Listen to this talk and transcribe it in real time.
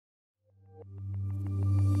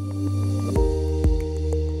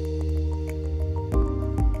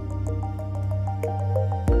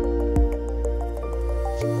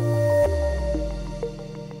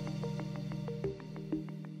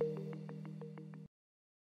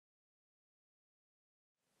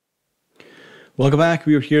Welcome back.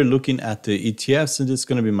 We are here looking at the ETFs, and this is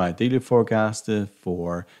going to be my daily forecast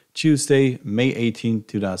for Tuesday, May 18,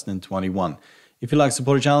 2021. If you like to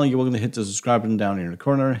support the channel, you're welcome to hit the subscribe button down here in the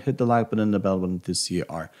corner, hit the like button and the bell button to see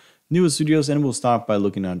our newest videos, and we'll start by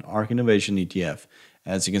looking at ARK Innovation ETF.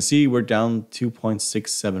 As you can see, we're down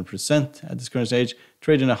 2.67% at this current stage,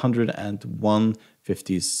 trading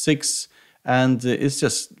 101.56, and it's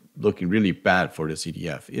just looking really bad for this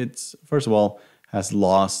ETF. It's, first of all, has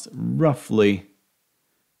lost roughly,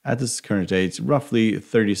 at this current stage, roughly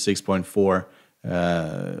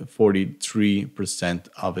 43%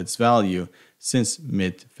 of its value since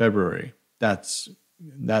mid-February. That's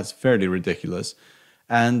fairly ridiculous.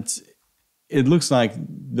 And it looks like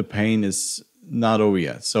the pain is not over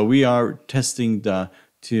yet. So we are testing the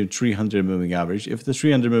 300 moving average. If the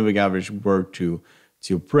 300 moving average were to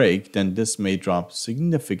break, then this may drop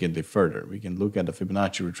significantly further. We can look at the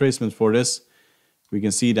Fibonacci retracement for this. We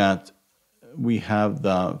can see that we have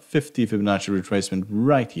the 50 Fibonacci retracement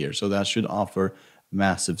right here. So that should offer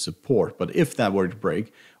massive support. But if that were to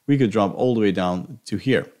break, we could drop all the way down to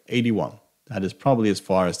here, 81. That is probably as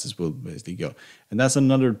far as this will basically go. And that's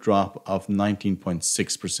another drop of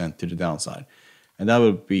 19.6% to the downside. And that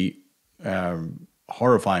would be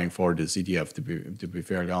horrifying for this ETF, to be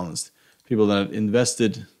fairly honest. People that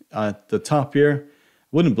invested at the top here,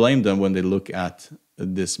 wouldn't blame them when they look at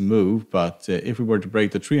this move, but if we were to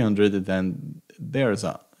break the 300, then there's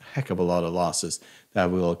a heck of a lot of losses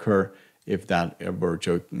that will occur if that were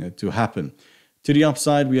to happen. To the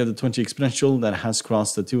upside, we have the 20 exponential that has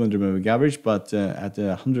crossed the 200 moving average, but at the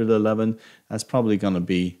 111, that's probably going to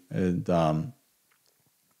be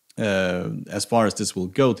as far as this will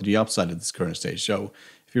go to the upside at this current stage. So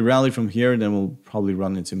if we rally from here, then we'll probably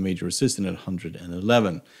run into major resistance at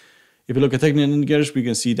 111. If you look at technical indicators, we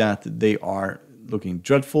can see that they are looking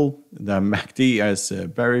dreadful. The MACD is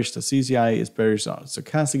bearish, the CCI is bearish, the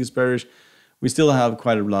stochastic is bearish. We still have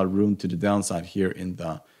quite a lot of room to the downside here in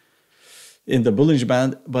the Bollinger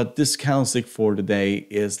Band, but this candlestick for the day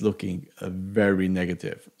is looking very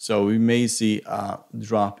negative. So we may see a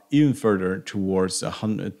drop even further towards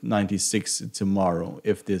 196 tomorrow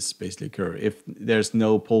if this basically occurs. If there's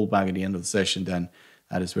no pullback at the end of the session, then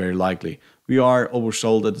that is very likely. We are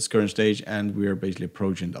oversold at this current stage, and we are basically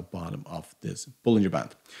approaching the bottom of this Bollinger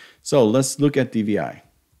Band. So let's look at DVI.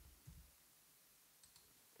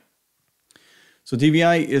 So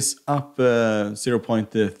DVI is up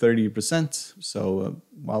 0.30%. So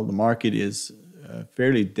while the market is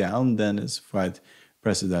fairly down, then it's quite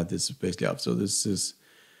impressive that this is basically up. So this is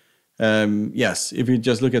yes, if you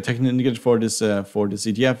just look at technical indicators for this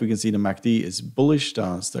ETF, we can see the MACD is bullish, the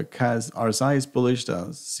RSI is bullish, the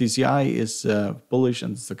CCI is bullish,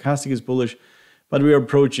 and the stochastic is bullish, but we are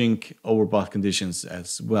approaching overbought conditions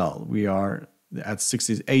as well. We are at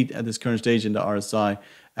 68 at this current stage in the RSI,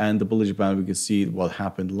 and the Bollinger Band, we can see what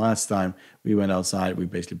happened last time we went outside. We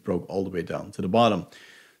basically broke all the way down to the bottom.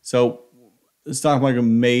 So the stock market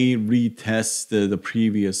may retest the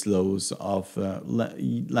previous lows of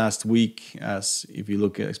last week, as if you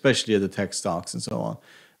look at, especially at the tech stocks and so on,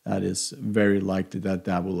 that is very likely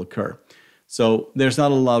that will occur. So there's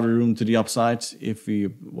not a lot of room to the upside. If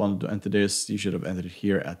you wanted to enter this, you should have entered it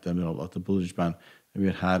here at the middle of the Bollinger Band.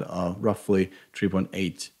 We had roughly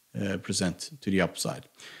 3.8% to the upside.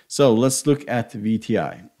 So let's look at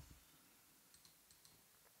VTI.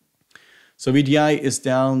 So VTI is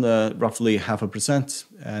down roughly 0.5%,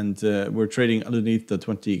 and we're trading underneath the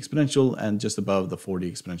 20 exponential and just above the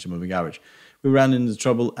 40 exponential moving average. We ran into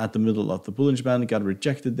trouble at the middle of the Bollinger Band, got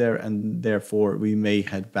rejected there, and therefore we may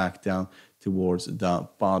head back down towards the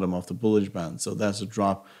bottom of the Bollinger Band. So that's a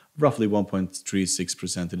drop of roughly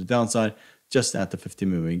 1.36% to the downside, just at the 50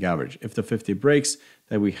 moving average. If the 50 breaks,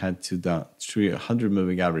 then we head to the 300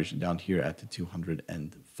 moving average down here at the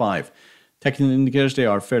 205. Technical indicators, they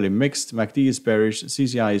are fairly mixed. MACD is bearish,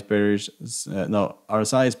 CCI is bearish,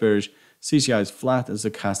 RSI is bearish, CCI is flat, and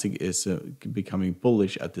stochastic is becoming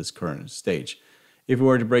bullish at this current stage. If we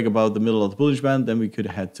were to break above the middle of the Bollinger Band, then we could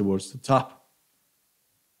head towards the top,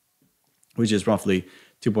 which is roughly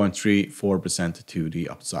 2.34% to the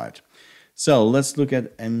upside. So let's look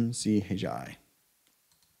at MCHI.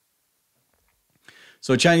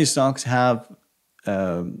 So Chinese stocks have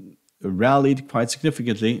rallied quite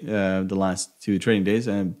significantly the last 2 trading days,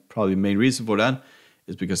 and probably the main reason for that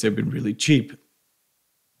is because they've been really cheap.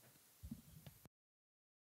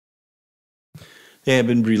 They have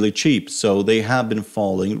been really cheap, so they have been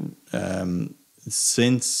falling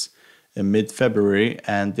since mid-February,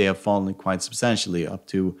 and they have fallen quite substantially, up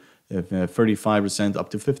to 35%, up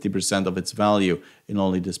to 50% of its value in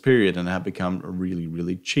only this period, and have become really,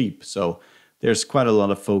 really cheap. So there's quite a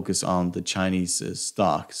lot of focus on the Chinese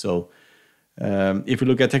stock. So if we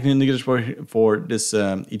look at technical indicators for this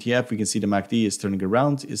ETF, we can see the MACD is turning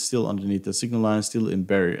around, is still underneath the signal line, still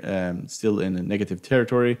in a negative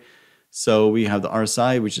territory. So we have the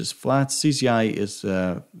RSI, which is flat, CCI is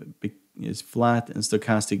flat, and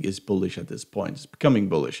stochastic is bullish at this point. It's becoming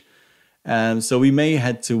bullish. So we may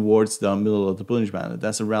head towards the middle of the Bollinger Band.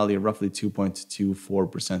 That's a rally of roughly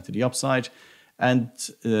 2.24% to the upside. And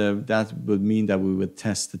that would mean that we would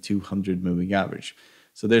test the 200 moving average.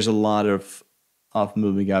 So there's a lot of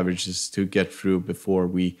moving averages to get through before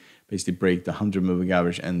we basically break the 100 moving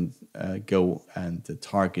average and go and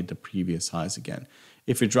target the previous highs again.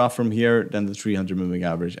 If we drop from here, then the 300 moving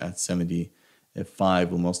average at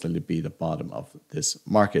 75 will most likely be the bottom of this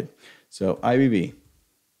market. So IVV.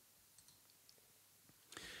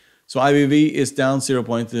 So IVV is down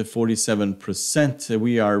 0.47%.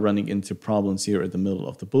 We are running into problems here at the middle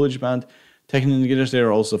of the Bollinger Band. Technical indicators there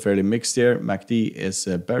are also fairly mixed there. MACD is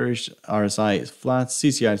bearish, RSI is flat,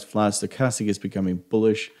 CCI is flat, stochastic is becoming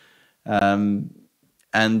bullish. And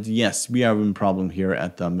yes, we have a problem here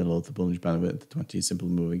at the middle of the Bollinger Band with the 20 simple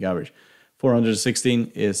moving average.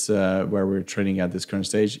 416 is where we're trading at this current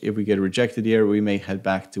stage. If we get rejected here, we may head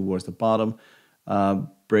back towards the bottom,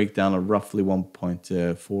 breakdown of roughly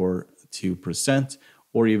 1.42%,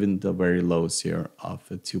 or even the very lows here of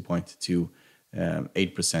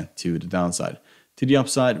 2.28% to the downside. To the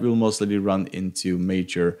upside, we'll most likely run into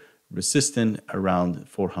major resistance around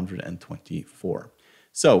 424.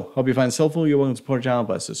 So, hope you find this helpful. You're welcome to support the channel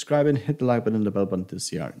by subscribing, hit the like button and the bell button to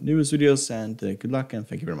see our newest videos, and good luck and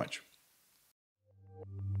thank you very much.